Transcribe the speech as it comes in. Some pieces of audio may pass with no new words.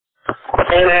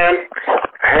Hey, man.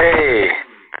 Hey,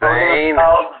 Zane. I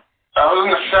was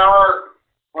in the shower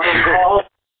when you called.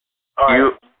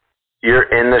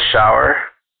 You're in the shower?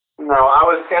 No, I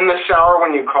was in the shower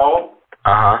when you called.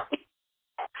 Uh-huh.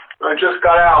 I just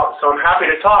got out, so I'm happy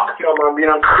to talk if you don't mind being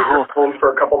on speakerphone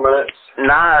for a couple minutes.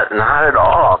 Not at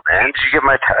all, man. Did you get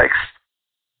my text?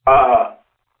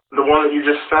 The one that you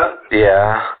just sent?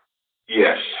 Yeah.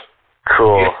 Yes.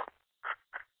 Cool. Yeah.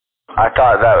 I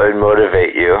thought that would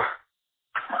motivate you.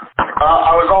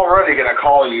 I was already going to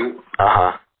call you.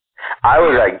 Uh-huh. I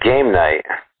was at game night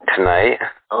tonight.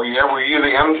 Oh, yeah? Were you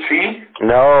the MC?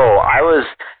 No,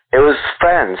 it was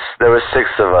friends. There was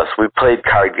 6 of us. We played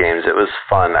card games. It was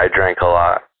fun. I drank a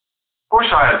lot.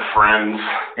 Wish I had friends.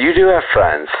 You do have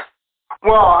friends.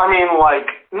 Well, I mean,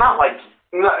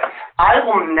 I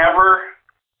will never,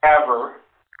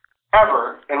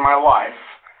 ever in my life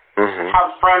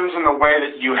have friends in the way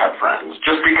that you have friends,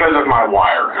 just because of my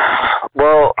wiring.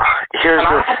 Well, here's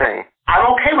the thing. I'm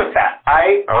okay with that.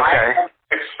 I have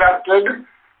accepted,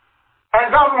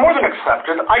 and not more than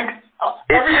accepted,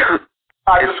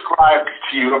 I described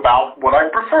to you about what I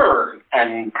prefer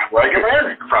and where I get my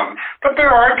energy from. But there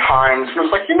are times when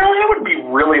it's like, it would be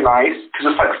really nice to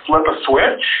just flip a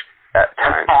switch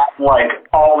and have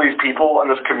all these people in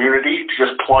this community to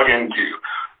just plug into.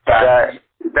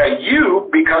 That you,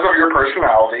 because of your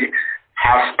personality,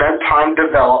 have spent time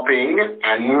developing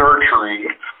and nurturing.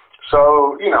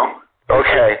 So,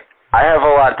 Okay. I have a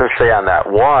lot to say on that.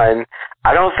 1,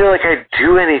 I don't feel like I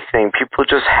do anything. People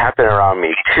just happen around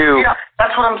me. 2... Yeah,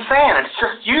 that's what I'm saying. It's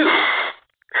just you.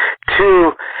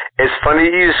 2, it's funny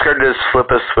you described it as flip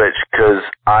a switch because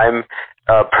I'm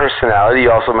a personality.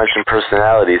 You also mentioned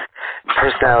personalities.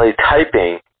 Personality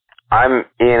typing, I'm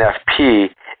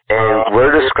ENFP, and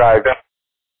we're described...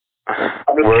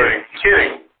 I'm just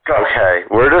kidding. Go. Okay.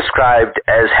 We're described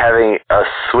as having a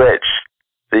switch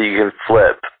that you can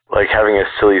flip. Like having a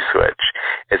silly switch.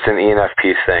 It's an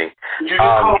ENFP thing. Did you just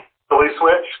call it silly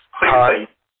switch? Please say.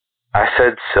 I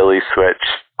said silly switch.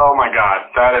 Oh my God,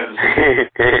 that is...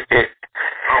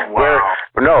 Oh wow.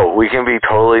 No, we can be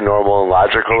totally normal and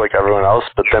logical like everyone else,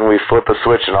 but then we flip a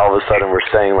switch and all of a sudden we're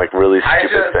saying really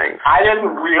stupid things. I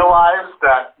didn't realize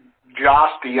that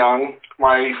Josh DeYoung,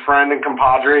 my friend and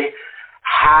compadre,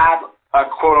 had a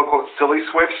quote-unquote silly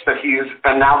switch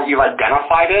and now that you've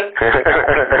identified it,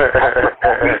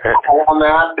 on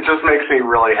that, it just makes me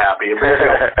really happy. It makes me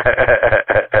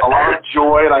a lot of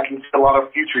joy, and I can see a lot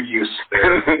of future use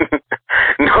there.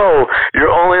 No,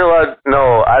 you're only allowed,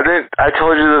 no, I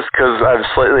told you this because I'm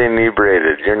slightly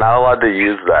inebriated. You're not allowed to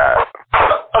use that.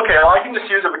 Okay, well, I can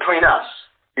just use it between us.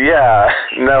 Yeah,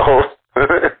 no.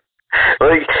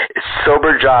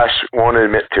 Sober Josh won't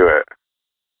admit to it.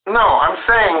 No, I'm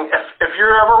saying if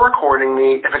you're ever recording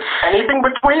me, if it's anything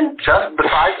besides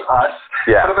us,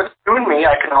 but if it's you and me,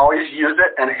 I can always use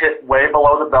it and hit way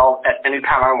below the belt at any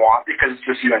time I want because it's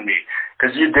just you and me.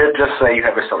 Because you did just say you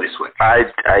have a silly switch. I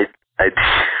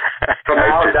So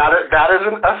now that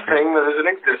isn't a thing that is in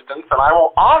existence, and I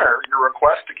will honor your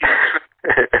request to keep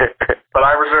it. But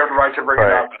I reserve the right to bring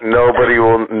it up. Nobody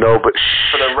will know, but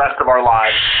for the rest of our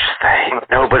lives.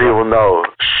 Nobody will know.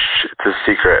 It's a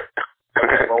secret.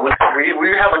 Okay, well, we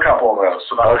have a couple of those.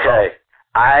 So okay,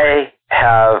 I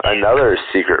have another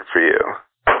secret for you.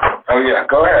 Oh, yeah,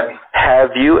 go ahead.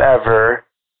 Have you ever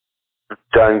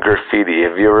done graffiti?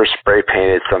 Have you ever spray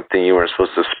painted something you weren't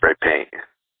supposed to spray paint?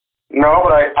 No,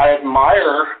 but I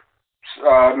admire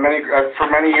for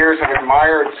many years I've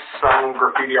admired some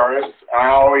graffiti artists. I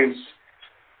always,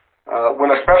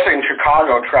 especially in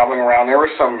Chicago, traveling around, there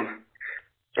was some...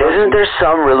 Isn't there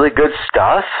some really good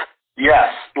stuff?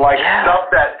 Yes, stuff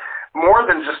that more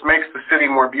than just makes the city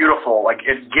more beautiful, it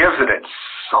gives it its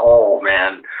soul,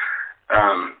 man.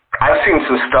 I've seen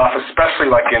some stuff, especially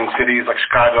in cities like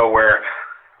Chicago, where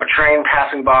a train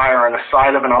passing by or on the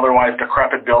side of an otherwise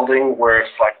decrepit building where it's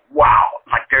wow,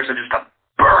 there's just a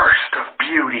burst of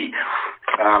beauty.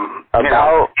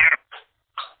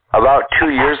 About 2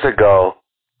 years ago,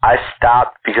 I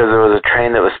stopped because there was a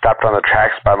train that was stopped on the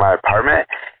tracks by my apartment,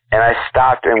 and I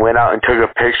stopped and went out and took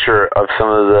a picture of some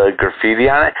of the graffiti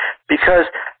on it because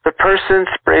the person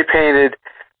spray painted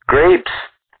grapes,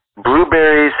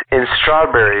 blueberries, and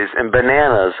strawberries and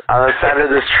bananas on the side of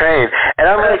this train. And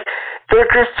I'm they're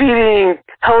graffitiing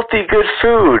healthy, good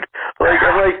food.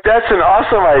 That's an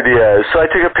awesome idea. So I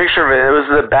took a picture of it. It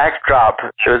was the backdrop.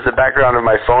 It was the background of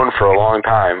my phone for a long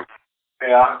time.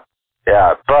 Yeah.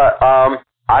 Yeah, but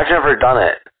I've never done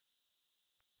it.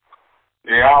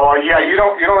 Yeah, well, you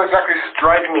don't exactly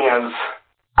strike me as...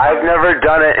 I've never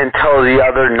done it until the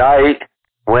other night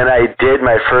when I did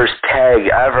my first tag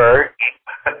ever.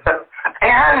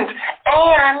 And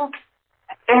And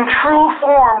in true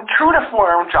to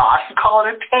form, Josh, you call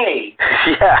it a tag.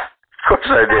 Yeah, of course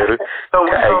I do. So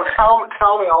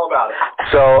tell me all about it.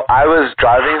 So I was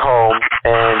driving home,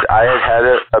 and I had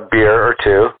a beer or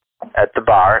two at the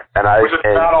bar, and which is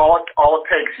not all it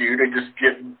takes you to just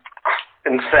get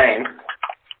insane.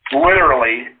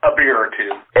 Literally a beer or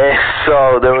two. And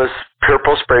so there was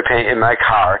purple spray paint in my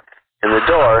car in the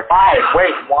door. Why?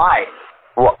 Wait, why?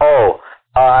 Well,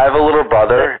 I have a little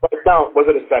brother. No, was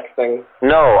it a sex thing?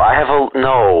 No, I have a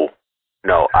little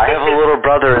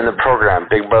brother in the program.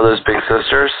 Big Brothers Big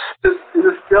Sisters. Is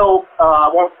it still? I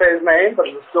won't say his name, but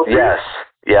is it still? Yes,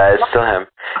 yeah, it's still him.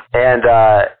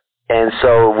 And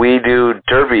so we do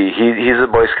derby. He's a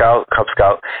Boy Scout, Cub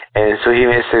Scout, and so he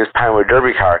makes his Pinewood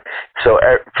Derby car. So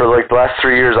for like the last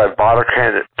 3 years, I've bought a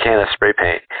can of spray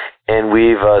paint, and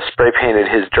we've spray painted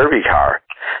his derby car.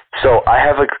 So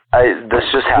this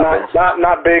just happened.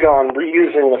 Not big on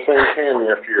reusing the same can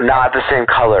year after year. Not the same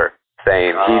color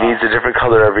thing. He needs a different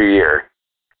color every year.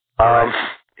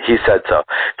 He said so.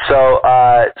 So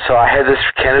I had this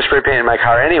can of spray paint in my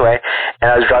car anyway,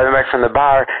 and I was driving back from the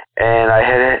bar, and I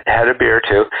had a beer or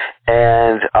two,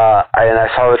 and I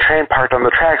saw the train parked on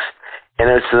the tracks, and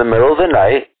it's in the middle of the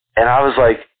night, and I was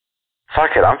like,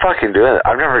 fuck it, I'm fucking doing it.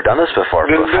 I've never done this before.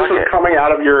 This was coming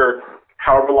out of your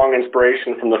however long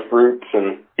inspiration from the fruits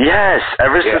and... Yes,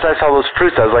 ever since I saw those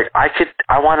fruits, I was like,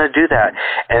 I want to do that.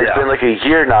 And it's been like a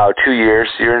year now, 2 years,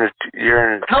 you're in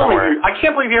somewhere. I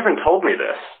can't believe you haven't told me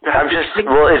this.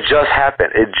 It just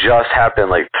happened. It just happened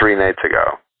like 3 nights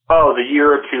ago. Oh, the year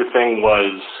or two thing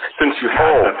was since you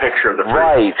had a picture of the fruit.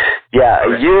 Right. Yeah,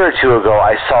 okay. A year or two ago,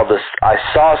 I saw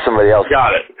somebody else.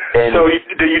 Got it. So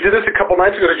you did this a couple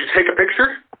nights ago. Did you take a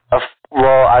picture?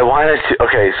 Well, I wanted to.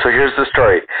 Okay, so here's the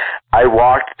story. I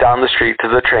walked down the street to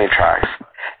the train tracks,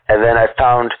 and then I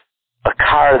found a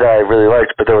car that I really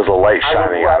liked, but there was a light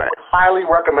shining on it. I would highly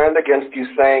recommend against you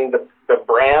saying the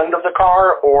brand of the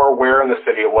car or where in the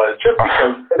city it was, just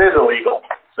because it is illegal.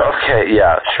 Okay,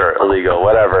 yeah, sure, illegal,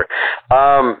 whatever.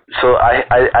 So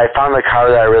I found the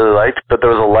car that I really liked, but there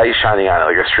was a light shining on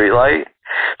it, like a street light.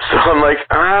 So I'm like,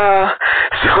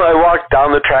 So I walked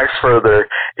down the tracks further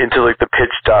into like the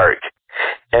pitch dark,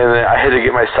 and then I had to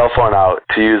get my cell phone out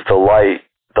to use the light,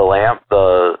 the lamp,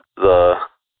 the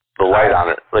light on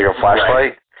it, like a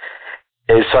flashlight.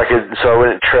 And so I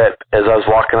wouldn't trip as I was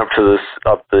walking up to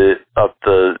up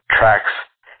the tracks,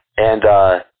 and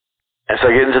so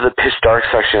I get into the pitch dark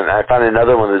section, and I found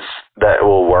another one that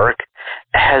will work.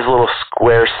 It has little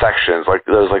square sections, like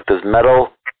there's like this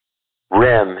metal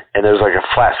rim, and there's like a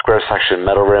flat square section,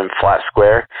 metal rim, flat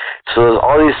square. So there's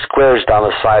all these squares down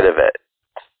the side of it.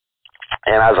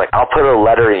 And I was like, I'll put a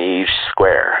letter in each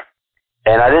square.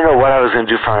 And I didn't know what I was going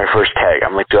to do for my first tag.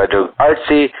 I'm like, do I do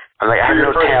artsy? I'm like, I have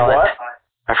no talent. What?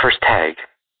 My first tag.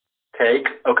 Tag?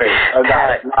 Okay.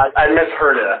 I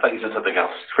misheard it. I thought you said something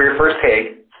else. For your first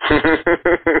tag.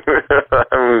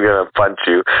 I'm going to punch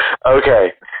you.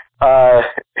 Okay. I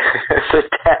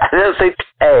didn't say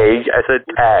tag. I said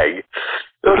tag.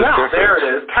 So now, there it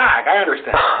is. Tag. I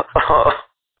understand.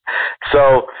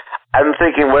 So I'm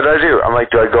thinking, what do I do? I'm like,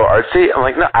 do I go artsy? I'm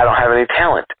like, no, I don't have any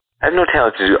talent. I have no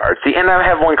talent to do artsy, and I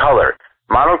have one color.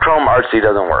 Monochrome artsy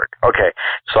doesn't work. Okay,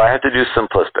 so I have to do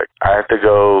simplistic. I have to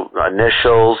go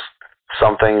initials,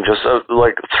 something, just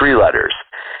like 3 letters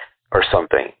or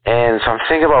something. And so I'm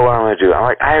thinking about what I'm going to do. I'm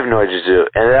like, I have no idea to do.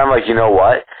 And then I'm like, you know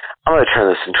what? I'm going to turn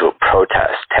this into a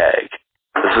protest tag.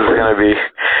 This is going to be...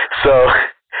 So,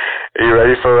 are you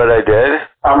ready for what I did?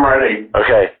 I'm ready.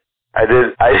 Okay.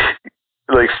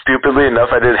 Stupidly enough,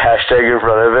 I did hashtag in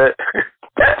front of it.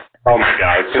 Oh my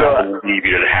God, I can't believe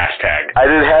you did a hashtag. I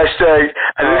did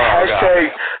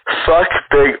hashtag fuck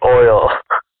big oil.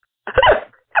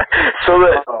 So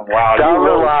that down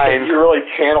the line... You really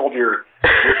channeled your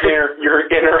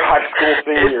inner high school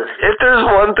senior. If there's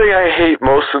one thing I hate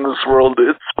most in this world,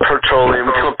 it's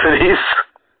petroleum companies.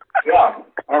 Yeah,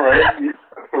 all right.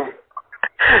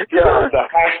 Yeah, the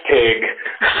hashtag.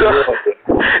 So,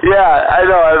 yeah, I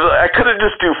know. I couldn't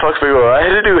just do fuck big oil. I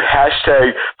had to do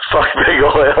hashtag fuck big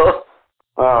oil.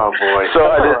 Oh, boy. So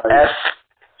I did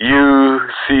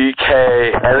FUCK,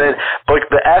 and then like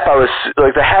the F,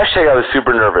 the hashtag, I was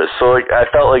super nervous. So like I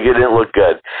felt like it didn't look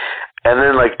good. And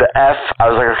then, like, the F, I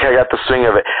was like, okay, I got the swing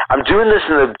of it. I'm doing this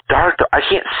in the dark, though. I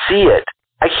can't see it.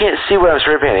 I can't see what I'm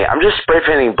spray painting. I'm just spray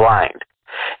painting blind.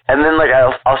 And then, like,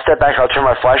 I'll step back, I'll turn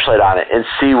my flashlight on it and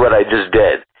see what I just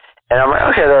did. And I'm like,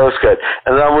 okay, that looks good.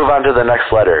 And then I'll move on to the next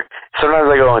letter.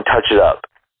 Sometimes I go and touch it up.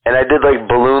 And I did, like,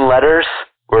 balloon letters,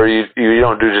 where you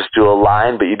don't just do a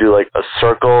line, but you do, like, a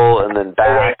circle and then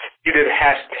back. you did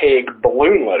hashtag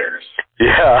balloon letters.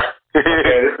 Yeah.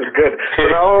 Okay, this is good. So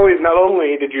not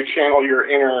only did you channel your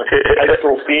inner high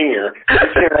school senior, you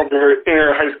channeled your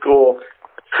inner high school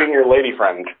senior lady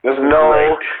friend. This is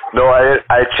great. No,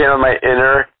 I channeled my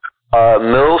inner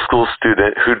middle school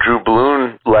student who drew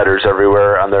balloon letters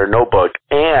everywhere on their notebook,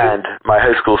 and my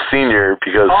high school senior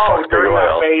because during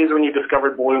that phase when you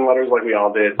discovered balloon letters like we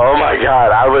all did. Oh my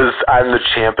God, I'm the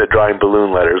champ at drawing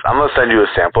balloon letters. I'm gonna send you a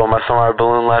sample of some of my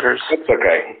balloon letters. It's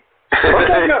okay.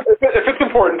 Okay, no, if it's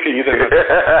important to you, then.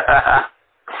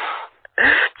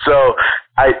 So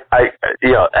I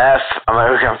S. I'm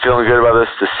like, okay, I'm feeling good about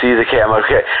this. To C, the K, I'm like,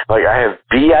 okay. Like I have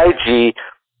BIGOIL.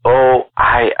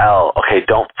 Okay,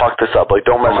 don't fuck this up. Like,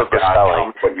 don't mess up the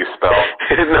spelling. What you spelled?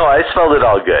 No, I spelled it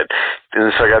all good.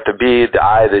 And so I got the B, the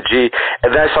I, the G,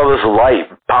 and then I saw this light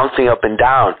bouncing up and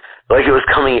down, like it was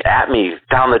coming at me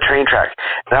down the train track,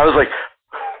 and I was like,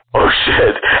 oh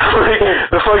shit. I'm like,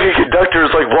 the fucking conductor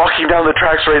is like walking down the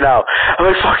tracks right now. I'm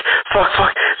like, fuck.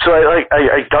 So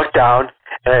I duck down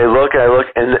and I look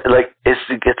and like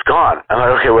it's gone. I'm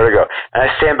like, okay, where'd it go? And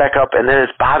I stand back up and then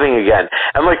it's bobbing again.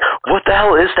 I'm like, what the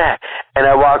hell is that? And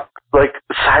I walk like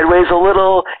sideways a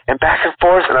little and back and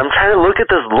forth and I'm trying to look at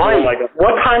this light. Oh my God.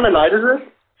 What time of night is this?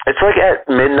 It's like at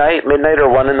midnight or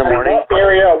 1 in the morning.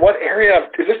 What area?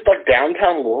 Is this like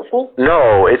downtown Louisville?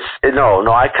 No,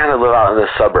 no. I kind of live out in the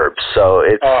suburbs, so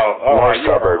it's more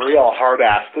suburbs. A real hard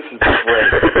ass. This is great.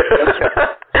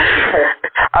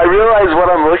 I realize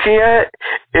what I'm looking at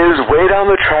is way down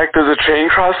the track. There's a train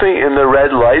crossing, and the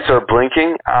red lights are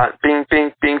blinking. Bing,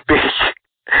 bing, bing, bing.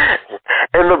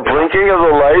 And the blinking of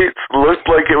the lights looked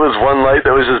like it was one light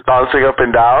that was just bouncing up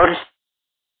and down.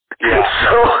 Yeah.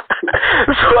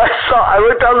 So I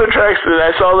looked down the tracks and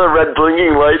I saw the red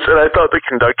blinking lights and I thought the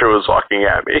conductor was walking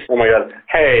at me. Oh my God!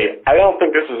 Hey, I don't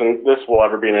think this will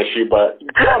ever be an issue, but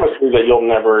promise me that you'll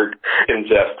never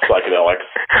ingest psychedelics.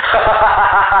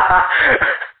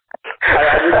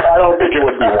 I don't think it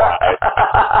would be wise.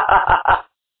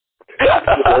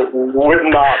 It would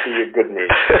not be a good move.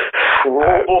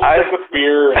 We'll stick with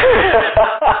fear.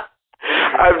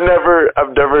 I've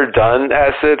never done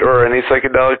acid or any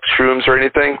psychedelic shrooms or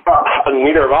anything.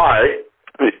 Neither have I.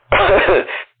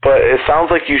 But it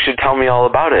sounds like you should tell me all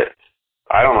about it.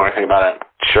 I don't know anything about it.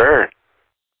 Sure.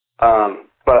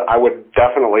 But I would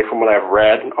definitely, from what I've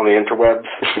read on the interwebs,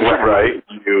 right?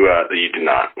 You do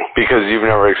not, because you've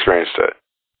never experienced it.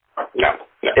 No.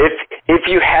 If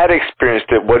you had experienced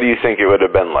it, what do you think it would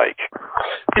have been like?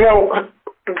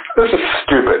 This is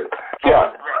stupid.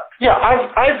 Yeah,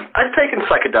 I've taken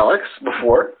psychedelics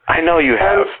before. I know you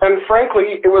have. And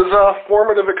frankly, it was a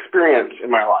formative experience in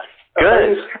my life.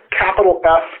 Good. Capital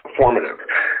F formative.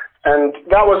 And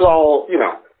that was all,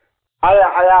 I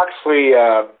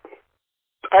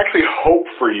actually hope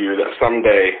for you that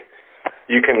someday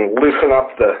you can loosen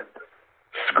up the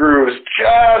screws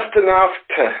just enough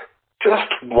to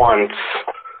once,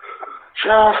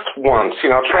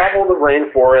 travel the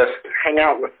rainforest, hang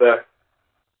out with the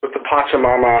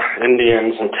Pachamama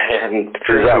Indians and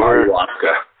is that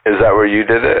where you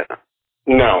did it?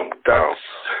 No, that's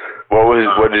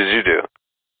what did you do?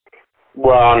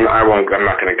 Well, I'm not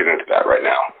going to get into that right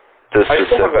now. The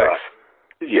specifics.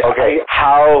 Yeah. Okay.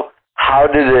 How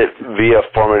did it be a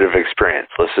formative experience?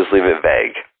 Let's just leave it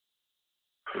vague.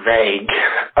 Vague.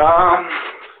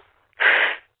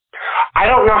 I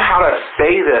don't know how to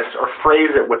say this or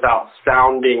phrase it without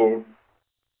sounding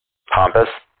pompous.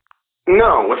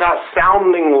 No, without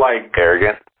sounding like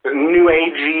arrogant, new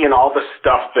agey, and all the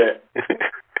stuff that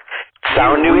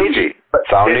sound new agey.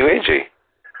 Sound new agey.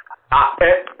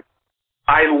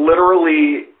 I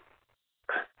literally.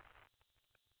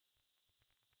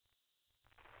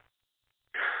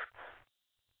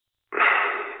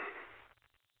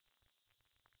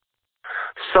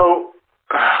 So, oh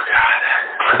God.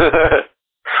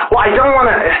 Well, I don't want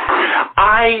to.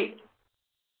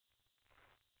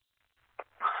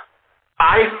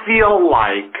 I feel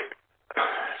like,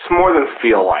 it's more than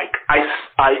feel like,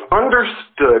 I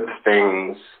understood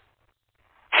things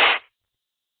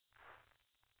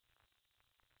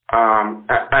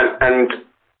and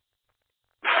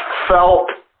felt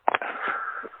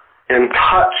in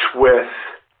touch with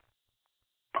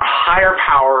a higher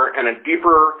power and a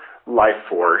deeper life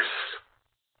force,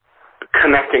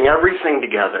 connecting everything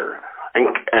together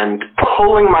and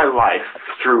pulling my life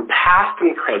through past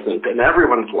and present and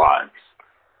everyone's lives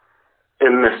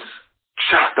in this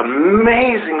just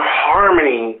amazing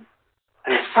harmony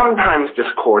and sometimes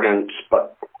discordance,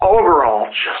 but overall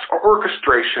just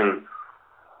orchestration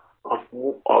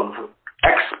of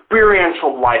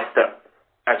experiential life that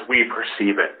as we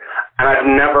perceive it. And I've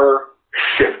never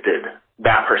shifted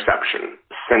that perception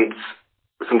since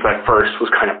I first was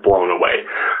kind of blown away.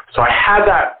 So I had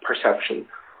that perception.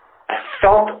 I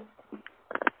felt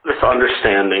this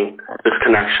understanding, this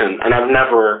connection, and I've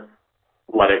never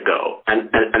let it go. And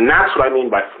that's what I mean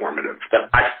by formative, that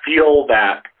I feel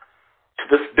that to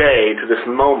this day, to this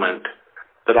moment,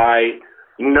 that I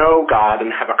know God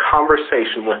and have a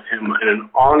conversation with him in an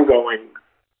ongoing,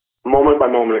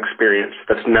 moment-by-moment experience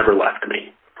that's never left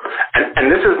me.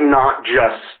 And this is not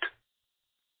just,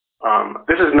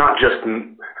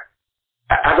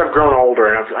 as I've grown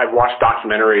older and I've watched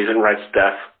documentaries and read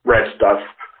stuff.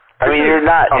 I mean, you're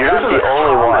not the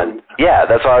only one. Yeah,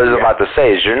 that's what I was about to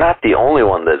say, is you're not the only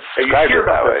one that's described it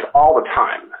that way. You hear about this all the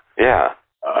time. Yeah.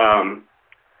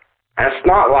 And it's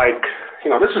not like,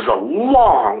 this is a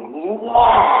long,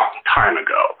 long time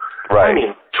ago. Right. I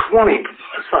mean,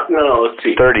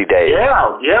 30 days.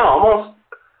 Yeah, almost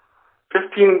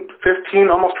 15,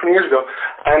 almost 20 years ago.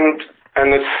 And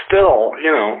it's still,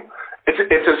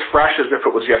 it's as fresh as if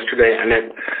it was yesterday, and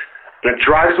it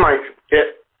drives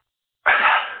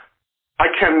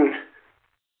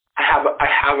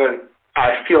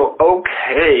I feel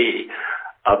okay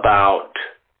about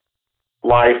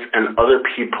life and other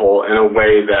people in a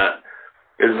way that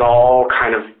is all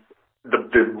kind of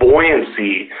the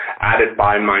buoyancy added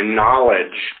by my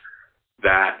knowledge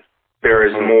that there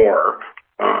is more,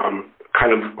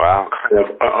 kind of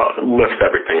lifts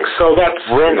everything. So that's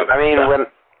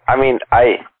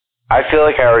I feel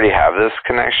like I already have this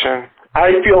connection.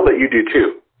 I feel that you do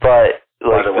too. But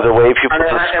the way people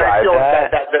describe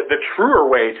that the truer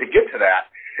way to get to that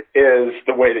is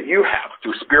the way that you have,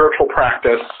 through spiritual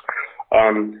practice,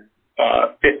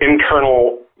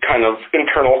 internal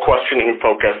questioning,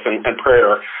 focus, and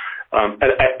prayer.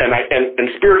 And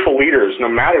spiritual leaders, no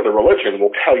matter the religion,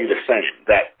 will tell you the same,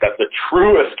 that the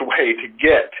truest way to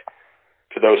get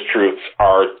to those truths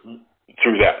are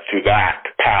through that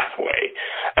pathway.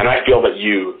 And I feel that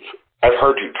I've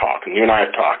heard you talk, and you and I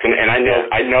have talked, and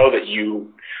I know that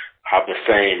you have the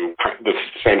same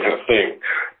kind of thing.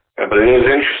 But it is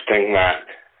interesting that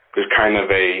there's kind of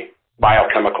a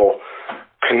biochemical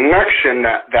connection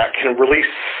that can release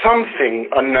something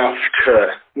enough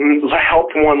to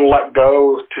help one let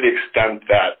go to the extent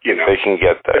that, they can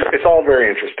get there. It's all very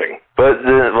interesting. But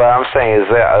what I'm saying is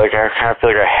that I kind of feel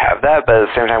like I have that, but at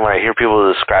the same time when I hear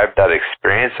people describe that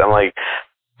experience, I'm like,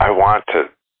 I want to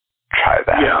try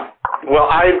that. Yeah. Well,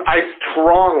 I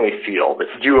strongly feel that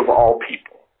you of all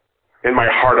people, in my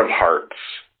heart of hearts,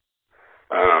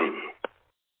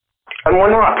 and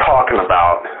we're not talking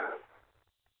about,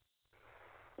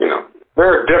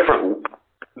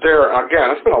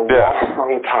 again, it's been a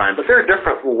long time, but there are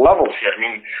different levels here. I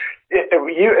mean,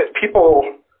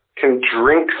 people can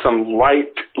drink some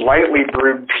lightly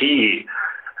brewed tea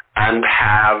and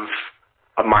have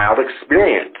a mild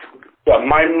experience.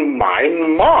 My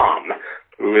mom,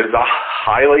 who is a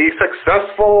highly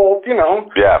successful,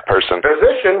 person,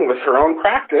 physician with her own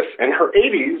practice in her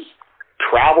 80s,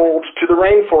 traveled to the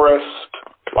rainforest,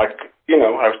 I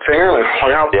was saying earlier,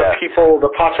 hung out with people, the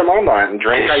Pachamama, and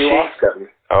drank ayahuasca.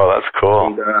 Oh, that's cool.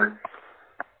 And,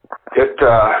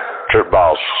 trip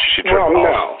balls. She tripped balls.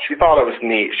 No, she thought it was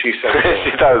neat. She said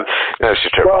she thought. She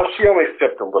tripped balls. Well, she only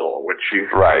sipped a little, which she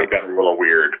got a little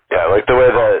weird. Yeah, like the way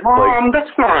that. Mom,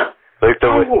 that's not. Like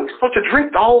the way you're supposed to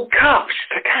drink the whole cup.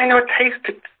 She kind of tastes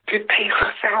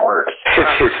sour.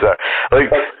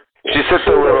 She sipped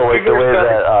a little, like the way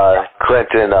that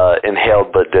Clinton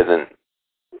inhaled but didn't.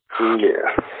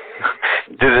 Yeah.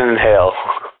 Didn't inhale.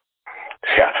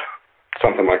 Yeah,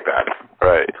 something like that.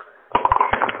 Right.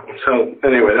 So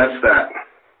anyway, that's that.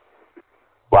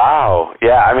 Wow.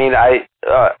 Yeah. I mean,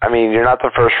 you're not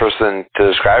the first person to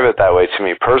describe it that way to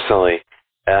me personally,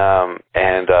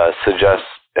 and suggest.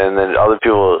 And then other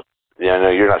people, I know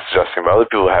you're not suggesting, but other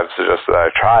people have suggested that I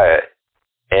try it.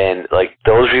 And,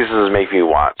 those reasons make me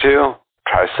want to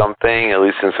try something, at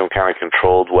least in some kind of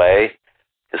controlled way,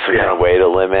 in some kind of way to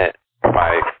limit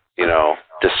my,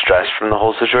 distress from the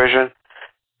whole situation.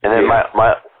 And then but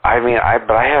I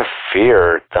have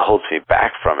fear that holds me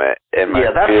back from it. And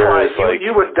my that's fear right. is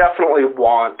You would definitely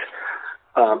want,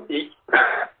 I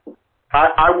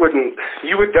wouldn't,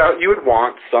 you would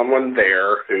want someone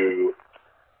there who,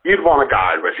 you'd want a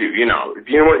guide with you, you don't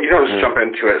just jump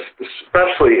into it,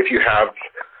 especially if you have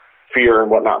fear and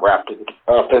whatnot wrapped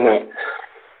up in it.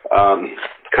 I'm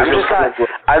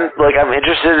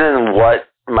interested in what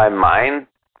my mind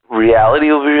reality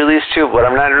will be released to, but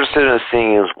I'm not interested in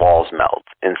seeing his walls melt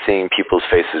and seeing people's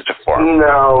faces deform.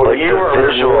 No, you are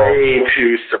way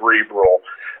too cerebral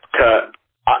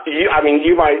you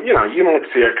might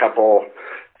see a couple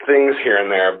things here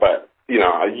and there, but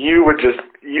you would just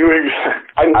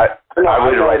I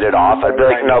would write it off. I'd be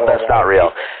like, no, that's not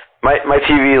real. My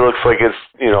TV looks like it's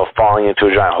falling into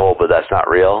a giant hole, but that's not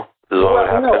real.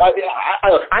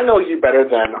 I know you better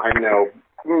than I know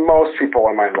most people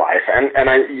in my life,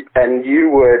 and you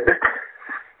would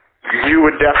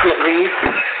definitely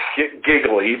get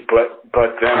giggly, but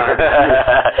then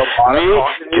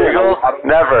giggle?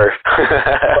 Never.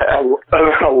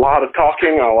 a lot of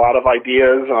talking, a lot of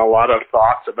ideas, and a lot of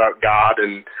thoughts about God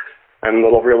and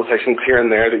little realizations here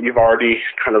and there that you've already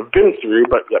kind of been through,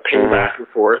 but that ping back and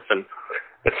forth. And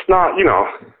it's not,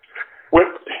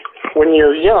 when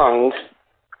you're young,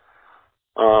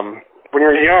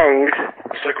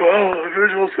 it's like, well,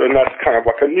 visuals, and that's kind of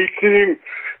like a neat thing.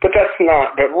 But that's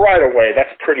not, but right away,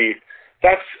 that's the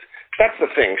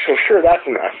thing. So sure, that's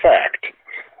an effect,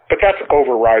 but that's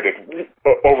overridden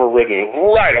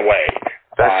right away.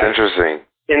 That's interesting.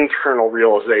 Internal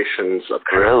realizations of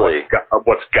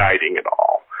what's guiding it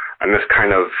all, and this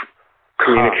kind of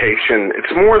communication.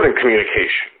 It's more than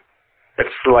communication.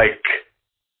 It's like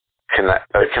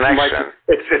connection. Like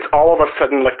it's all of a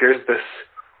sudden like there's this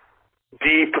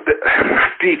deep.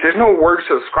 There's no words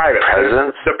to describe it.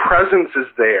 Presence. The presence is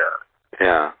there.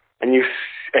 Yeah. And you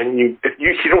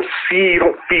don't see, you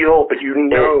don't feel, but you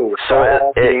know.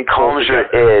 It calms your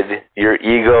id. Your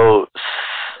ego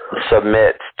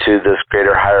submit to this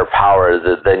greater higher power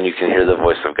that then you can hear the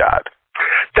voice of God.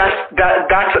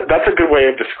 That's a good way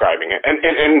of describing it,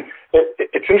 and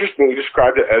it's interesting you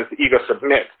described it as the ego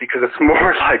submits, because it's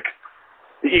more like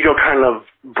the ego kind of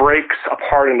breaks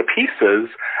apart into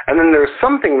pieces, and then there's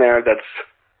something there that's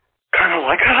kind of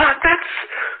like,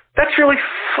 that's really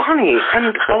funny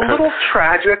and a little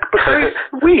tragic, but very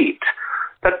sweet.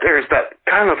 That there's that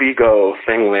kind of ego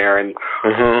thing there, and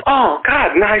oh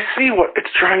God, now I see what it's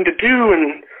trying to do,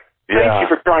 and thank you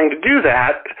for trying to do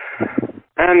that.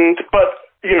 But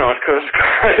because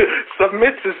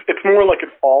submits it's more like it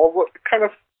all kind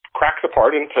of cracks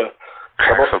apart into.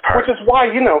 Which is why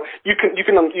you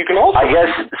can also. I guess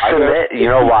submit. You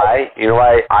know why? You know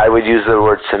why I would use the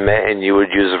word submit and you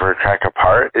would use it for crack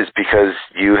apart is because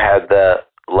you had the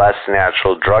less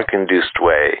natural drug-induced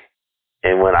way.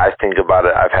 And when I think about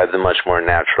it, I've had the much more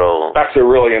natural. That's a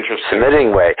really interesting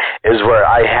submitting way. Is where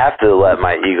I have to let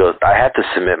my ego. I have to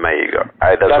submit my ego.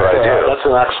 That's what I do. That's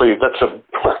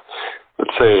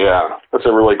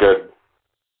a really good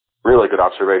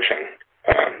observation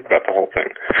about the whole thing.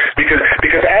 Because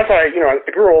as I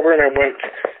grew older and I went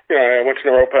to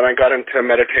Europa and I got into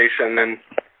meditation and.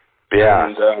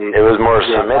 It was more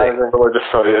submitting.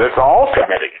 It's all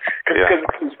submitting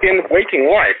because in waking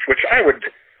life, which I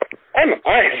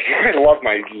love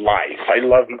my life. I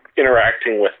love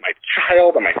interacting with my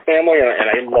child and my family, and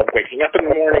I love waking up in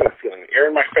the morning and feeling the air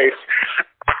in my face.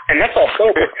 And that's all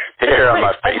sober. Air on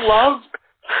my face.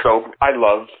 I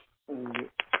love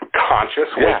conscious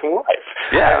waking life.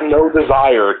 Yeah. I have no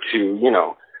desire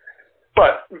to,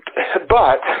 but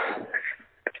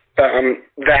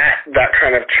that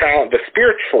kind of challenge, the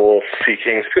spiritual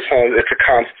seeking, it's a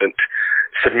constant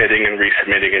submitting and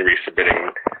resubmitting and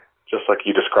resubmitting. Just like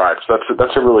you described. So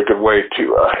that's a really good way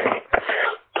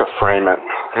to frame it.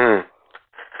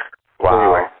 Wow.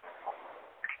 Anyway.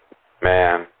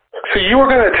 Man. So you were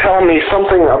going to tell me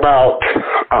something about,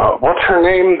 what's her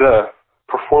name, the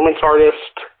performance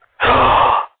artist?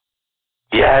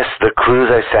 Yes, the clues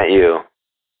I sent you.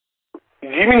 Do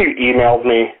you mean you emailed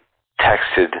me?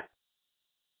 Texted.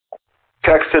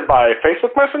 Texted by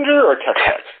Facebook Messenger or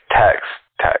text? Text.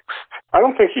 I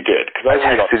don't think you did. Cause I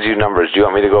texted you numbers. Do you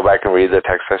want me to go back and read the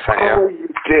text I sent you? Oh, you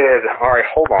did. All right,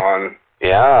 hold on.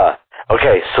 Yeah.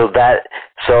 Okay, so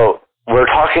we're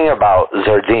talking about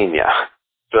Zardinia.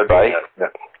 Right? Yeah.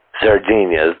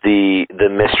 Zardinia, the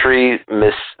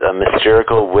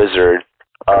mystical wizard.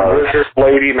 Wizard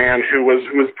lady, man, who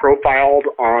was profiled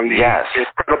on the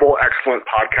incredible, excellent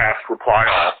podcast Reply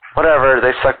All. Whatever,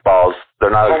 they suck balls.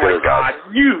 They're not as good as us. Oh my God,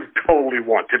 you totally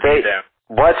want to be them.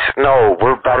 What? No,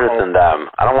 we're better than them.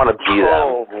 I don't want to be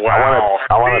them. Wow.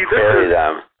 I want to bury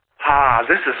them.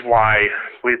 This is why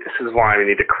we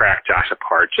need to crack Josh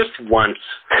apart just once.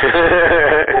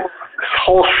 This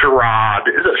whole charade.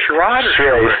 Is it charade or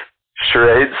charade?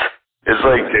 Charades. It's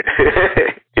like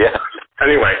yeah.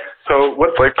 Anyway, so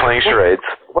what's like playing charades?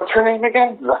 What's her name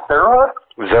again? Zahara?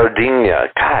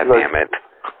 Zardinia. God damn it.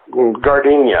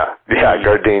 Gardenia. Yeah,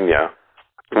 Gardenia.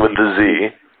 With the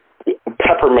Z.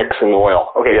 Pepper mix and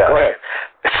oil. Okay, go ahead.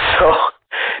 So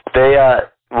they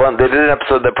did an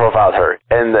episode that profiled her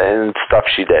and stuff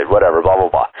she did, whatever, blah blah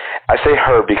blah. I say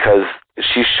her because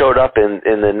she showed up in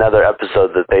another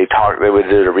episode that they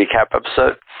did a recap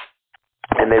episode,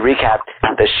 and they recapped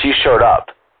that she showed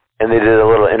up and they did a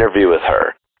little interview with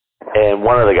her. And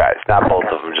one of the guys, not both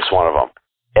of them, just one of them.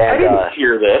 And, I didn't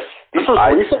hear this. This was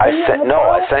recently? I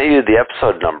sent you the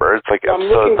episode number. It's like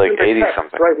episode like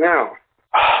 80-something. Right now.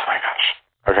 Oh, my gosh.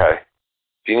 Okay.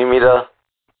 Do you need me to?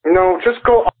 No, just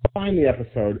go find the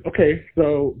episode. Okay,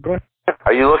 so go ahead.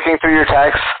 Are you looking through your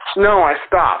text? No, I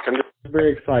stopped. It's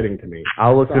very exciting to me.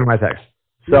 I'll look through my text.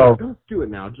 So no, don't do it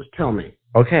now. Just tell me.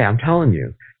 Okay, I'm telling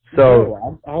you. So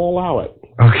no, I'll allow it.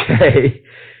 Okay.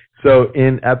 So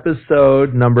in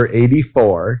episode number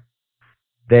 84,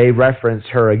 they reference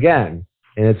her again,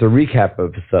 and it's a recap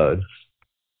episode.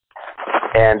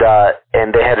 And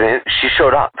they had she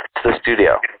showed up to the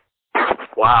studio.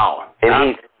 Wow.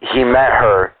 And he met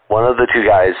her. One of the two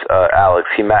guys, Alex.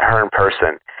 He met her in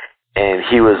person, and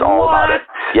he was all about it.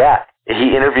 Yeah.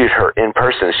 He interviewed her in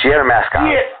person. She had her mask on.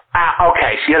 Yeah.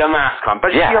 Okay, she had a mask on,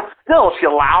 but yeah. she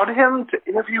allowed him to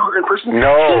interview her in person?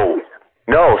 No,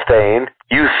 Thane.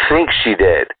 You think she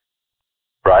did,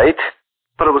 right?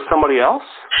 But it was somebody else?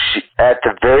 At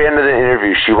the very end of the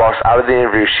interview, she walks out of the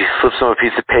interview, she slips him a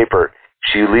piece of paper,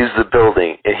 she leaves the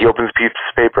building, and he opens a piece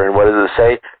of paper, and what does it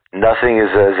say? Nothing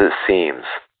is as it seems.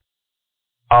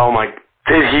 Oh my...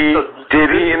 Did he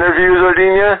interview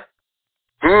Zardinia?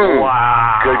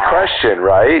 Wow. Good question,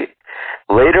 right?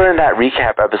 Later in that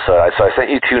recap episode, so I sent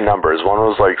you two numbers. One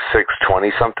was like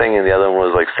 620 something, and the other one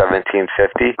was like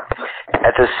 1750.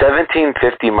 At the 1750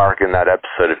 mark in that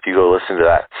episode, if you go listen to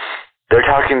that, they're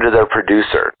talking to their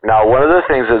producer. Now, one of the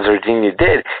things that Zardinia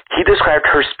did, he described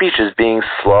her speech as being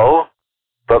slow,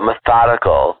 but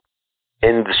methodical,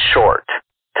 and short,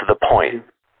 to the point,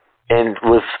 and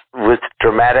with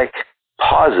dramatic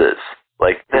pauses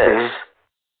like this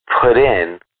put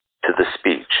in to the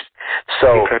speech.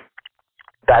 So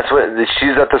that's what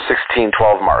she's at the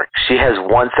 1612 mark. She has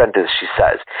one sentence she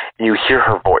says, and you hear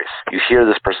her voice. You hear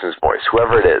this person's voice,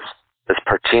 whoever it is, that's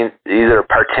either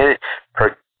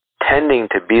pretending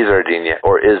to be Zardinia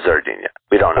or is Zardinia.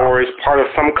 We don't know. Or is part of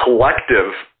some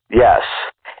collective. Yes.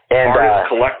 And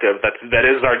collective that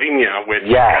is Zardinia.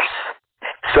 Yes.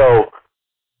 So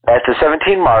at the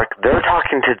 17 mark, they're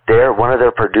talking to one of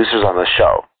their producers on the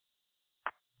show.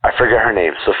 I forget her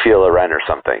name, Sophia Loren or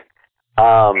something.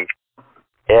 And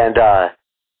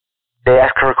they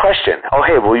ask her a question. Oh,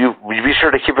 hey, will you be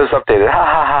sure to keep us updated? Ha,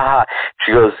 ha, ha, ha.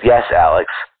 She goes, yes,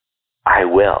 Alex, I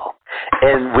will.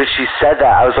 And when she said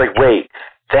that, I was like, wait,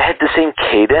 they had the same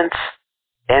cadence?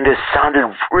 And it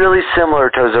sounded really similar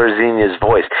to Zardinia's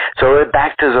voice. So I went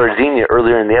back to Zardinia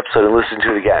earlier in the episode and listened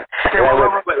to it again. Okay,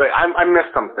 wait. I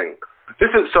missed something. This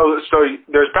is so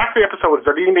there's back to the episode with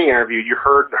Zardinia being interviewed. You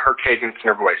heard her cadence in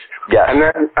her voice. Yes. And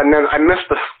then I missed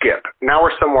the skip. Now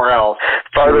we're somewhere else.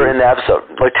 Farther in the episode,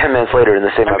 like 10 minutes later in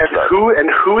the same episode. Who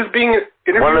is being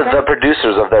interviewed? One of the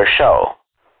producers of their show.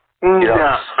 You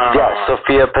know,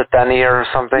 Sophia Patheni or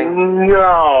something.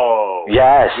 No.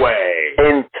 Yes. Way.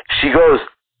 And she goes,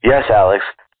 yes, Alex,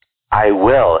 I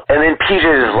will. And then PJ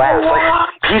just laughs.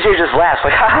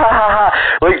 Like, ha, ha, ha, ha.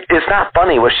 Like, it's not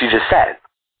funny what she just said.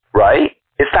 Right?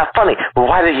 It's not funny. But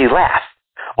why did he laugh?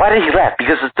 Why did he laugh?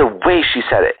 Because it's the way she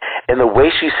said it. And the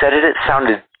way she said it, it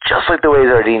sounded just like the way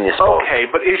Zardinia spoke. Okay,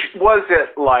 but was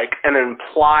it like an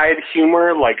implied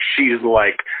humor? Like she's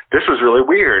like, this was really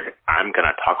weird. I'm going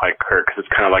to talk like her because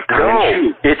it's kind of like...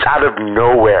 No, it's out of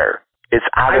nowhere. It's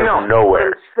out of nowhere.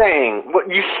 What I'm saying,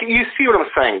 you see what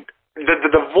I'm saying?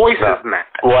 The voice is meant.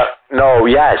 What? No,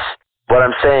 yes. What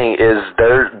I'm saying is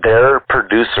their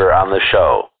producer on the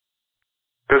show...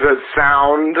 Does it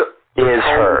sound... Is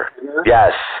her.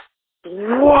 Yes.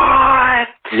 What?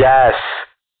 Yes.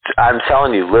 I'm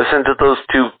telling you, listen to those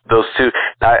two.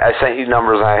 Now, I sent you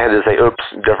numbers and I had to say, oops,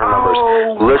 different numbers.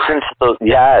 Listen to those.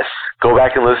 Yes. Go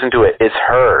back and listen to it. It's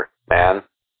her, man.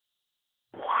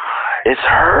 What? It's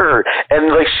her. And,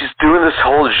 like, she's doing this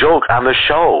whole joke on the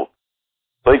show.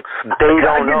 Like, they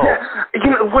don't know.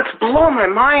 You know, what's blowing my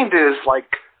mind is, like,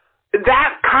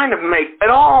 that kind of it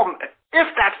all... If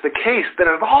that's the case, then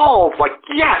it all, like,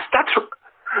 yes, that's...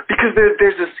 Because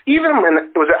there's this, even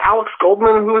when... Was it Alex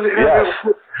Goldman who was it? Yes,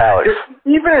 Alex.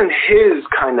 Even in his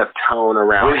kind of tone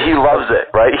around... He loves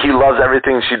it, right? He loves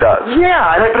everything she does.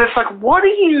 Yeah, but it's like, what's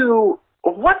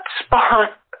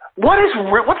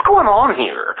going on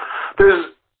here?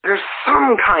 There's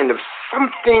some kind of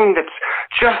something that's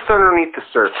just underneath the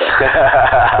surface.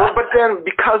 but then,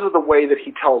 because of the way that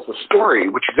he tells the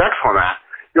story, which he's excellent at,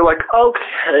 you're like,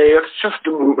 okay, it's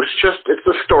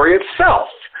the story itself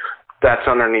that's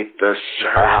underneath the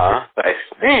surface, I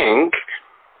think.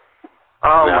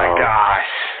 Oh my gosh.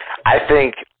 I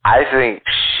think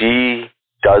she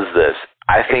does this.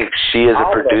 I think she, as a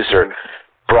producer,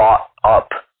 brought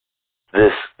up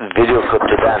this video clip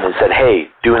to them and said, hey,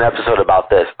 do an episode about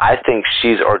this, I think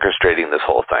she's orchestrating this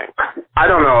whole thing. I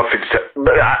don't know if it's,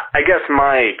 but I guess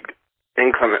my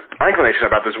inclination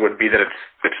about this would be that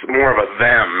it's more of a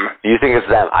them. You think it's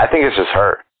them? I think it's just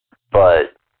her.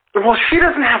 But well, she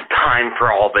doesn't have time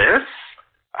for all this.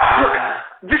 Look,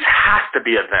 this has to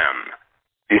be a them.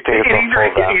 Do you think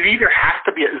it either has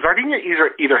to be Zardina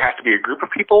either has to be a group of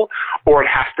people, or it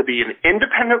has to be an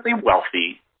independently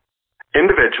wealthy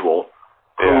individual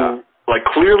who, like,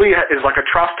 clearly is like a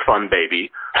trust fund baby.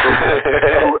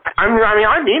 I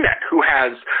mean it. Who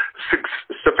has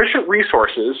sufficient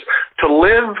resources to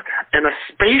live in a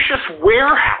spacious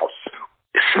warehouse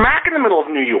smack in the middle of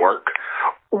New York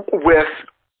with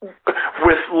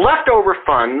leftover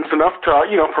funds enough to,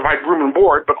 provide room and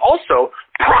board, but also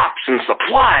props and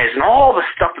supplies and all the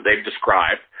stuff that they've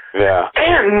described. Yeah.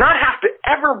 And not have to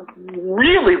ever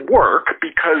really work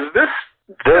because this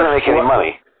doesn't make any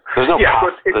money. There's no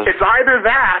so it's either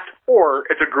that or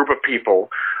it's a group of people,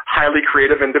 highly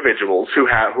creative individuals who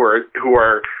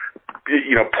are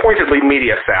pointedly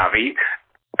media savvy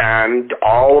and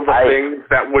all of the things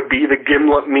that would be the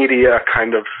Gimlet media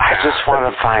kind of. I just want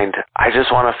to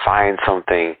find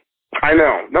something. I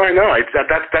know. No, I know.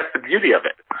 That's the beauty of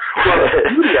it. Well, the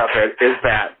beauty of it is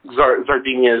that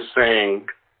Zardina is saying,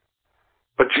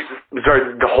 but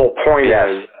the whole point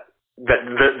is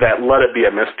that let it be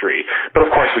a mystery. But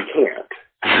of course we can't.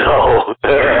 No,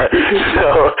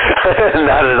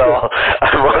 not at all.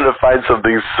 I want to find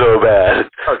something so bad.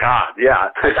 Oh God, yeah.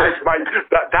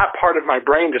 That part of my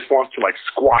brain just wants to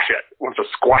squash it. Wants to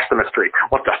squash the mystery.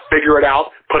 Wants to figure it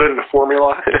out. Put it in a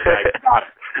formula. I got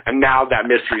it. And now that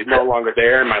mystery is no longer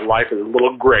there, and my life is a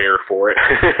little grayer for it.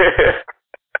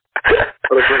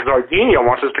 But of course, Zardina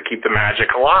wants us to keep the magic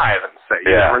alive and say,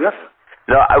 you never know.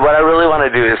 No, what I really want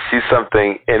to do is see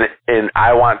something, and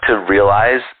I want to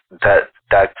realize that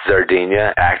that's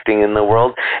Zardina acting in the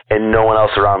world, and no one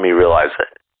else around me realize it.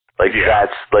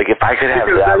 That's if I could have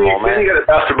that moment. Then you get the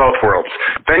best of both worlds.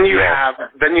 Then you have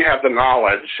the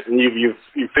knowledge, and you've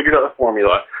figured out the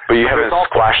formula. But you haven't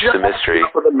squashed the mystery.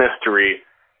 For the mystery,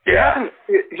 you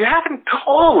haven't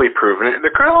totally proven it.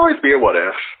 There could always be a what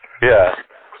if. Yeah.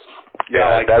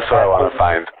 Yeah, that's what I want to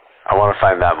find. I want to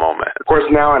find that moment. Of course,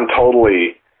 now I'm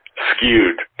totally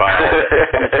skewed by all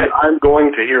this. I'm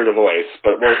going to hear the voice,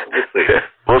 but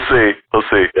we'll see. We'll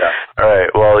see. Yeah. All right.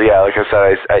 Well, yeah, like I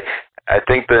said, I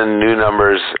think the new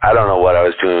numbers, I don't know what I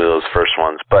was doing with those first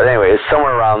ones. But anyway, it's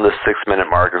somewhere around the 6-minute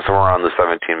mark and somewhere around the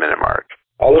 17-minute mark.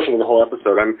 I'll listen to the whole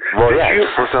episode.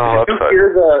 Just listen to the whole episode.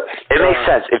 It makes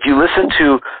sense. If you listen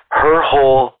to her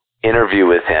whole interview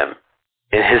with him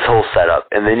and his whole setup,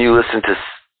 and then you listen to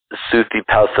Suthi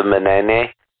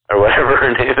Palsamanene, or whatever her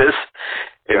name is,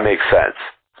 it makes sense.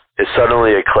 It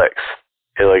clicks.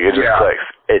 It just clicks.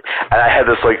 And I had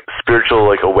this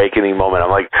spiritual awakening moment. I'm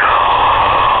like,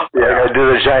 I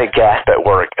did a giant gasp at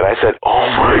work, and I said, "Oh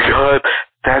my God,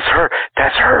 that's her!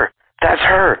 That's her! That's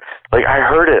her!" I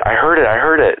heard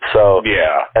it. So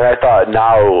and I thought,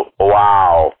 now,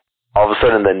 wow! All of a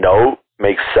sudden, the note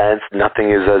makes sense.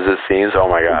 Nothing is as it seems. Oh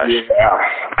my gosh! Yeah,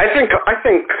 I think.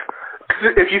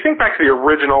 If you think back to the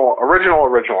original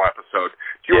episode,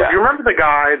 do you remember the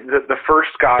guy, the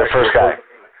first guy? The first guy.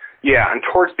 Yeah, and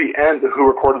towards the end, who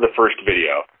recorded the first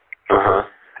video. Uh-huh.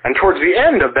 And towards the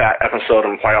end of that episode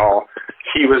in Playall,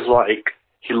 he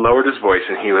lowered his voice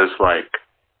and he was like,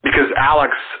 because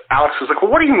Alex was like, well,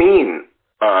 what do you mean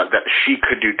that she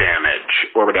could do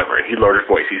damage or whatever? And he lowered his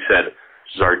voice. He said,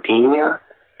 Zardina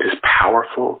is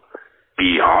powerful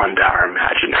beyond our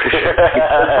imagination.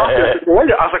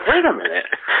 I was like, wait a minute.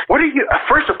 What are you? At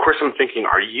first, of course, I'm thinking,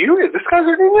 is this guy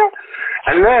Zardina?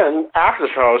 And then after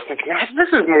the show, I was thinking, this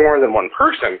is more than one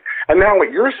person. And now what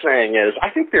you're saying is,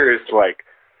 I think because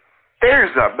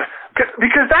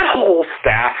that whole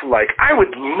staff, I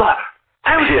would love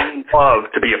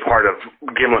to be a part of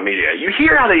Gimlet Media. You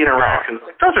hear how they interact, and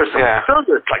those are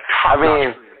top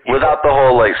notch. Without the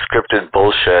whole scripted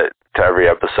bullshit to every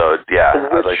episode,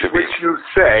 I'd like to be. Which you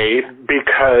say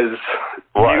because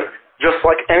just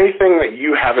like anything that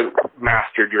you haven't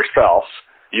mastered yourself,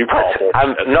 you call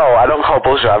bullshit. No, I don't call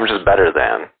bullshit. I'm just better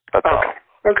than. That's all.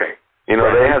 Okay. They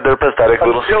have their pathetic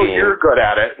little scheme. You're good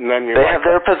at it, and then they have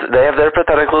their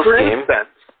pathetic little scheme.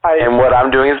 And what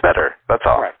I'm doing is better. That's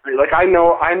all. Right. I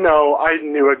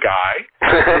knew a guy.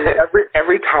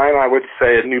 every time I would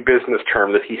say a new business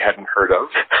term that he hadn't heard of,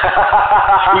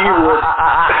 he would.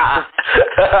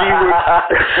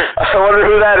 I wonder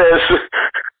who that is.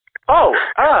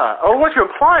 What you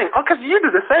implying? Oh, because you do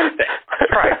the same thing.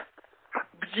 That's right.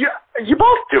 You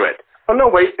both do it. Oh no,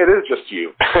 wait, it is just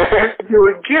you.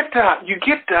 You get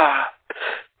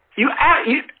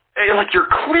you're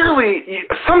clearly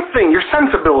something. Your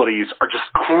sensibilities are just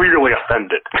clearly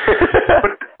offended.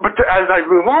 but as I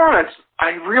move on,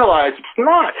 I realize it's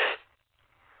not.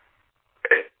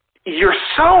 You're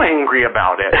so angry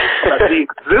about it, that the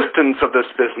existence of this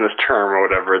business term or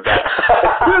whatever, that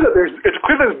it's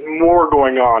clear that there's more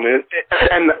going on.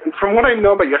 And from what I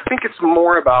know about you, I think it's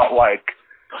more about like,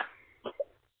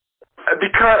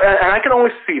 because, and I can only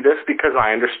see this because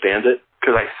I understand it,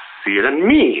 because I see it in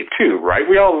me too, right?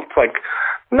 We all like,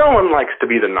 no one likes to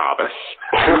be the novice.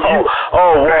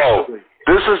 Whoa.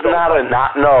 This is not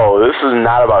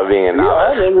about being a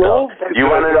novice. No. You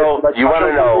want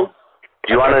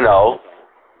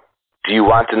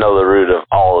to know the root of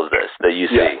all of this that you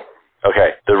see? Yeah.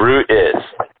 Okay, the root is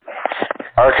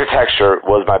architecture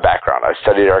was my background. I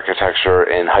studied architecture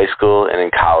in high school and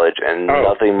in college, and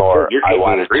nothing more. I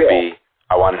wanted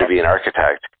to be an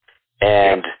architect,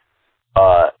 and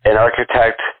an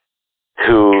architect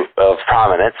who of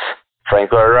prominence,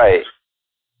 Frank Lloyd Wright,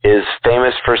 is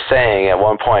famous for saying at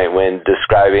one point when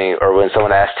describing, or when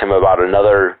someone asked him about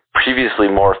another previously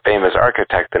more famous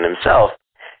architect than himself,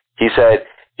 he said,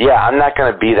 "Yeah, I'm not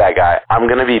going to be that guy. I'm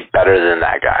going to be better than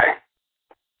that guy."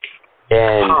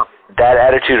 And that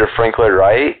attitude of Frank Lloyd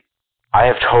Wright, I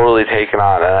have totally taken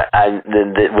on. And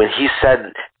when he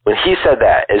said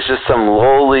that, it's just some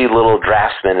lowly little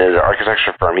draftsman at an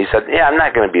architecture firm. He said, "Yeah, I'm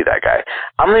not going to be that guy.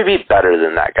 I'm going to be better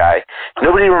than that guy."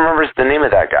 Nobody remembers the name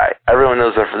of that guy. Everyone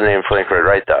knows the name Frank Lloyd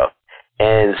Wright, though.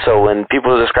 And so when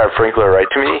people describe Frank Lloyd Wright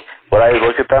to me, what I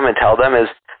look at them and tell them is,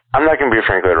 I'm not going to be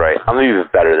Frank Lloyd Wright. I'm going to be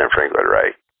better than Frank Lloyd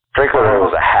Wright. Frank Lloyd Wright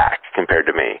was a hack compared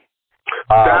to me.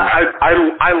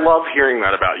 I love hearing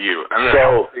that about you, and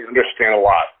I understand a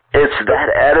lot. It's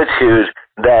that attitude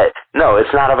that, no,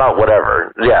 it's not about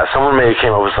whatever. Yeah, someone may have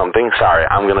came up with something. Sorry,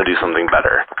 I'm going to do something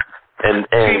better. And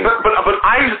see, but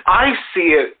I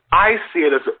see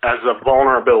it as a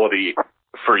vulnerability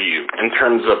for you in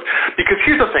terms of, because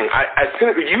here's the thing. I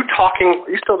think you talking.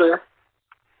 Are you still there?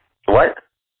 What?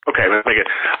 Okay, let's make it.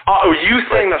 You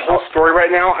saying that whole story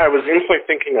right now, I was instantly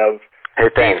thinking of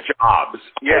Steve Jobs.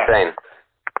 Yeah. Hey, Thane.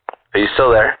 Are you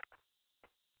still there?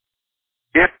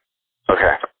 Yeah.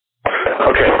 Okay.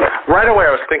 Right away,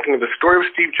 I was thinking of the story of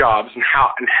Steve Jobs and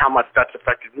how much that's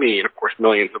affected me, and of course,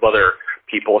 millions of other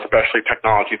people, especially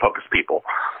technology-focused people,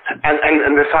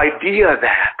 and this idea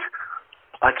that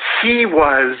like he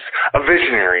was a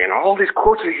visionary, and all these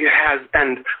quotes that he has,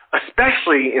 and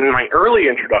especially in my early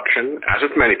introduction, as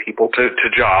with many people, to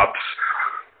Jobs,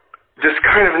 this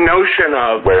kind of notion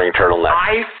of wearing turtlenecks.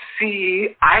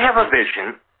 I have a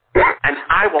vision, and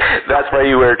I will. That's why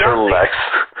you wear turtlenecks.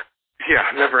 Yeah,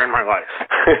 never in my life.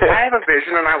 I have a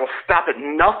vision, and I will stop at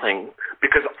nothing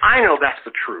because I know that's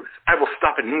the truth. I will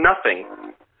stop at nothing.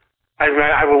 I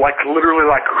will literally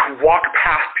walk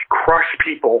past, crush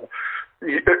people,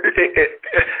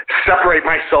 separate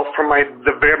myself from my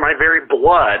very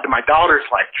blood, my daughter's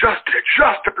life, just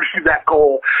to pursue that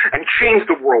goal and change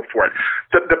the world for it.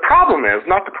 The problem is,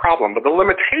 not the problem, but the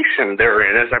limitation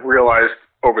therein, as I've realized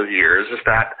over the years, is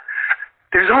that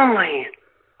there's only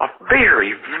a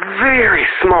very, very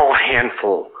small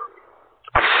handful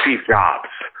of Steve Jobs.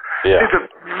 Yeah. There's a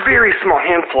very small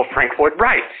handful of Frank Lloyd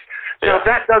Wrights. Yeah. Now,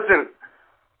 that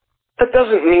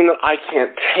doesn't mean that I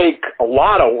can't take a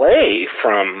lot away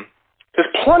from.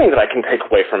 There's plenty that I can take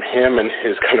away from him and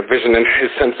his kind of vision and his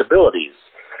sensibilities.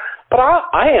 But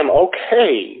I am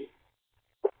okay,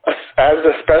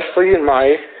 especially in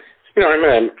my,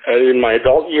 in my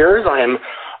adult years, I am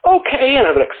okay, and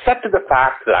I've accepted the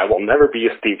fact that I will never be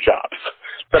a Steve Jobs.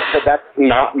 That's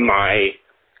not my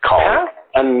path,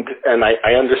 and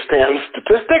I understand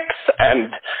statistics,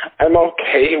 and I'm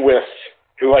okay with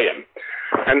who I am.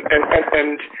 And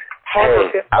however,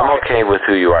 hey, I'm okay with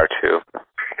who you are too.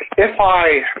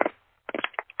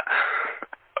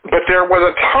 But there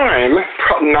was a time,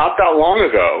 not that long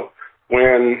ago,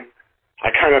 when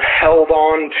I kind of held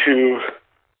on to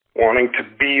wanting to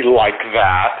be like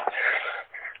that,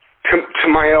 to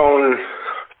my own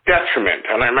detriment.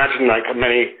 And I imagine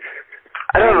many...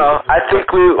 I don't know. I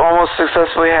think we almost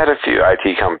successfully had a few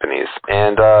IT companies.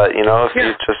 And, you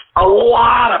just... A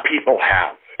lot of people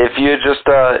have. If you just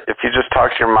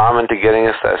talk to your mom into getting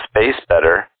us that space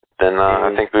better, then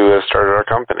I think we would have started our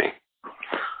company.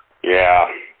 Yeah.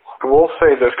 We'll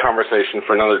save this conversation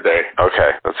for another day.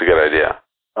 Okay. That's a good idea.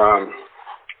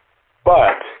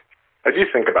 But I do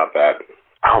think about that.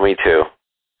 Oh, me too.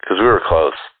 Because we were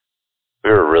close. We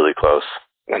were really close.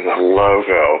 And the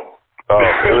logo. Oh,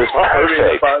 it was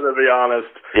perfect. To be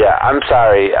honest. Yeah, I'm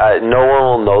sorry. No one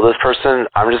will know this person.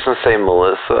 I'm just going to say,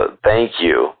 Melissa, thank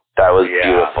you. That was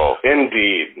beautiful.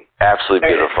 Indeed. Absolutely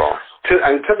beautiful.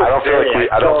 I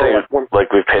don't feel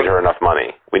like we paid her enough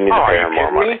money. We need to pay her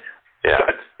more money. Yeah.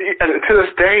 And to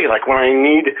this day, like when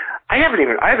I haven't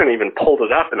even pulled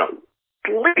it up in at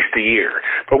least a year.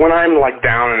 But when I'm like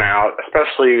down and out,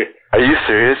 especially. Are you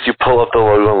serious? You pull up the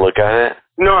logo and look at it?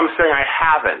 No, I'm saying I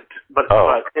haven't. But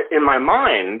in my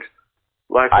mind,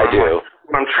 like I do.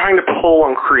 When I'm trying to pull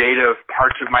on creative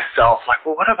parts of myself, like,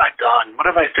 well, what have I done? What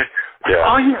have I done?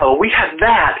 Like, oh, we had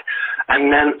that,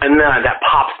 and then that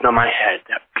pops into my head.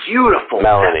 That beautiful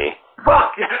Melanie.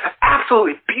 Fuck,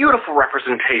 absolutely beautiful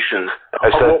representation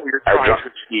of what we were trying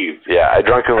to achieve. Yeah, I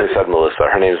drunkenly said Melissa.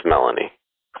 Her name's Melanie.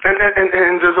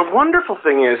 And the wonderful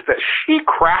thing is that she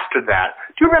crafted that.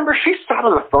 Do you remember she sat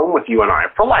on the phone with you and I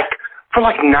for like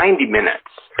 90 minutes?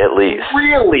 At least.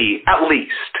 Really, at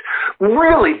least.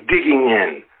 Really digging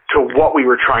in to what we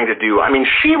were trying to do. I mean,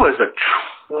 she was a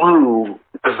true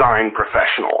design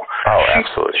professional. Oh,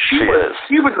 absolutely. She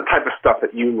was the type of stuff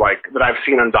that you like, that I've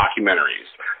seen on documentaries.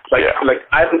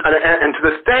 And to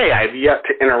this day, I've yet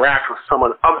to interact with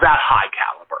someone of that high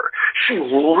caliber. She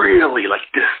really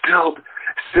distilled,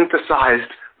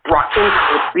 synthesized, brought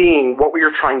into being what we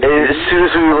were trying to do. And as soon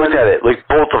as we looked at it, like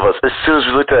both of us, as soon as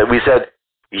we looked at it, we said,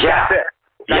 yeah. That's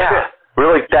it. We're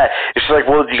like that. And she's like,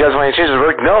 well, do you guys want any changes?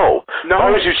 We're like, no.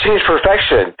 Why would you change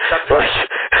perfection? That's right.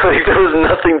 Like there was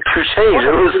nothing to change.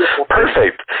 It was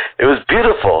perfect. It was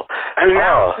beautiful. And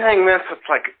now saying this, it's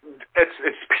like, it's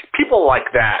people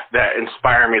like that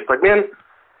inspire me. It's like, man,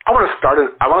 I want to start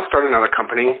another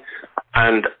company.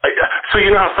 And so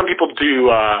you know how some people do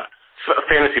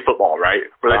fantasy football, right?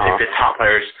 Where they take the top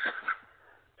players.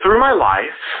 Through my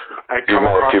life, I come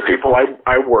across people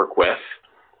I work with.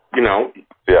 You know,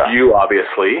 you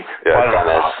obviously. Yeah,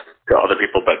 Dennis. Other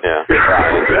people, but yeah.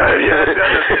 Dennis.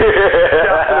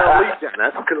 Definitely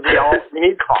Dennis, because we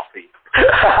need coffee.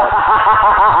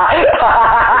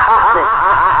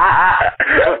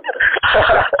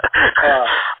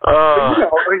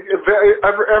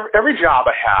 Every job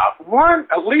I have,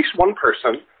 at least one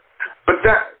person. But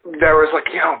there was like,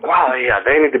 wow, yeah,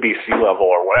 they need to be C-level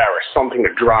or whatever, something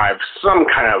to drive some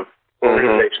kind of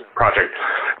organization project.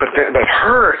 But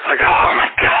her, it's like, oh my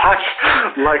gosh,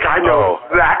 like I know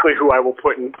exactly who I will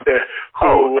put in.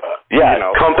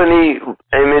 Company,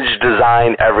 image,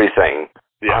 design, everything,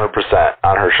 100%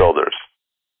 on her shoulders.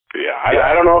 Yeah,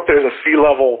 I don't know if there's a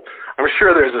C-level. I'm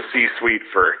sure there's a C-suite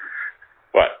for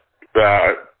what?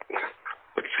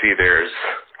 Let's see, there's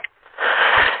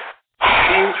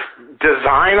chief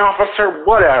design officer,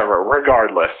 whatever,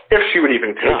 regardless, if she would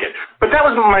even take it. But that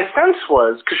was my sense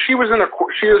was because she was in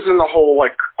the whole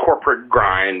like corporate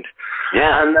grind.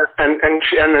 Yeah, and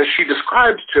she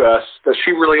describes to us that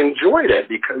she really enjoyed it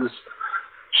because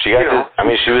she got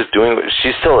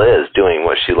she still is doing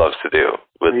what she loves to do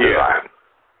with design.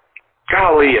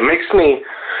 Golly, it makes me,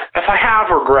 if I have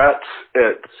regrets,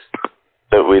 it's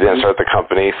that we didn't start the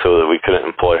company so that we couldn't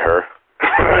employ her.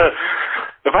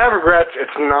 If I have regrets,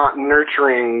 it's not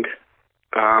nurturing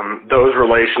those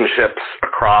relationships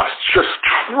across just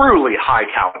truly high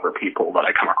caliber people that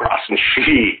I come across. And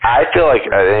I feel like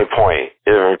at any point,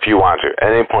 if you want to,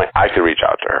 at any point, I could reach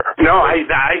out to her. No,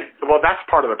 well, that's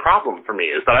part of the problem for me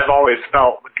is that I've always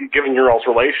felt, given your all's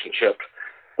relationship,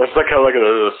 it's like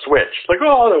a switch. It's like,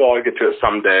 I'll get to it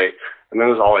someday. And then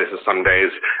there's always the some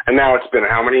days. And now it's been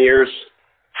how many years?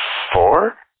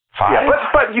 4? 5? Yeah, but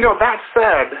that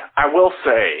said, I will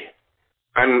say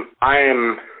I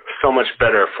am so much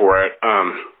better for it.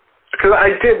 Because I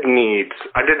did need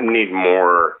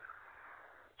more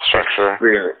structure.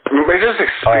 Just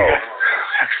experience.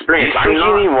 Experience. You think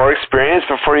you need more experience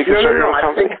before you can start your own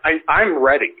company? I'm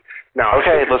ready. Now,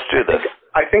 okay, let's do this.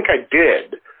 I think I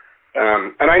did.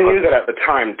 And I knew that at the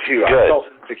time, too. Good. I felt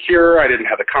insecure. I didn't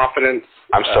have the confidence.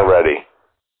 I'm still ready.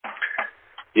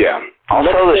 Yeah. I'll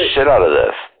sell the shit out of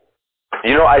this.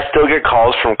 I still get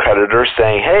calls from creditors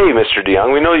saying, hey, Mr.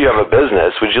 DeYoung, we know you have a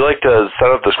business. Would you like to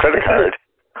set up this credit card?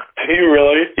 Do you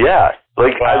really? Yeah.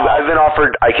 Like, wow. I've been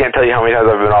offered, I can't tell you how many times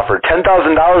I've been offered $10,000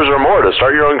 or more to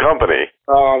start your own company.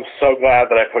 Oh, I'm so glad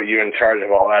that I put you in charge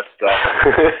of all that stuff.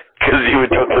 Because you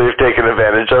would totally have taken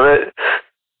advantage of it?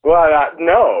 Well,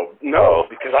 no,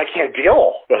 because I can't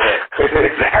deal with it. That's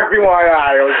exactly why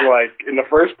I was like, in the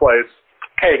first place,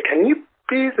 hey, can you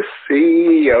be the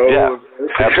CEO? Yeah,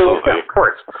 absolutely. Of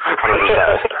course.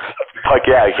 100%. Fuck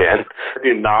yeah, I can.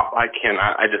 I can't.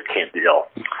 I just can't deal.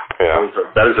 Yeah.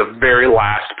 That is a very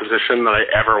last position that I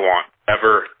ever want.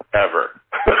 Ever.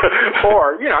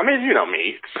 Or,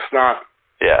 me. It's just not.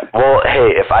 Yeah. Well,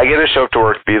 hey, if I get a show to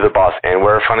work, be the boss, and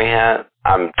wear a funny hat,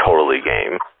 I'm totally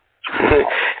game.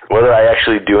 Whether I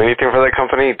actually do anything for that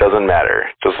company doesn't matter.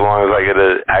 Just as long as I get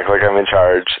to act like I'm in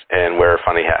charge and wear a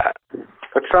funny hat.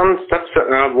 That's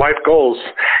life goals.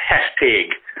 Hashtag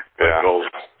goals.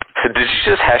 So did you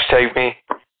just hashtag me?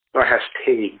 Or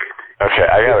hashtag. Okay,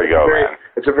 I gotta go, man.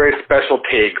 It's a very special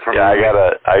take from I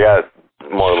got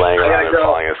more laying around and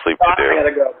falling asleep to do. I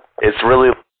gotta go. It's really